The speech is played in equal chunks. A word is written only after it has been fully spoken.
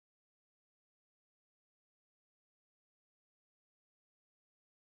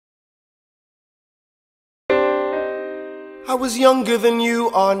I was younger than you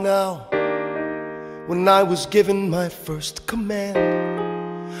are now when I was given my first command.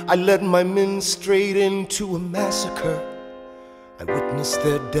 I led my men straight into a massacre. I witnessed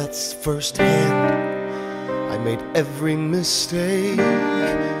their deaths firsthand. I made every mistake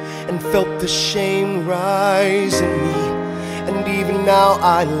and felt the shame rise in me. And even now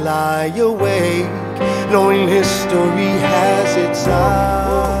I lie awake, knowing history has its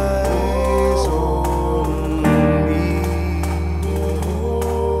eyes on me.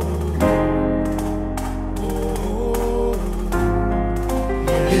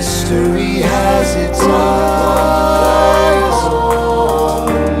 History has its eyes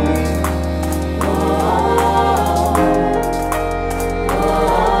on me.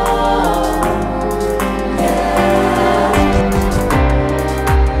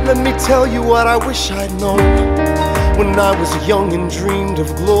 Let me tell you what I wish I'd known when I was young and dreamed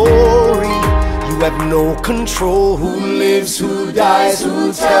of glory. You have no control. Who lives, who dies,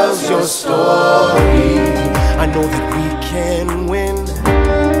 who tells your story? I know that we can win.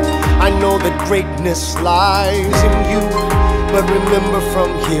 I know that greatness lies in you. But remember, from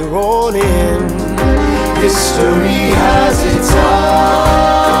here on in, history has its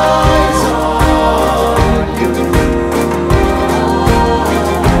eyes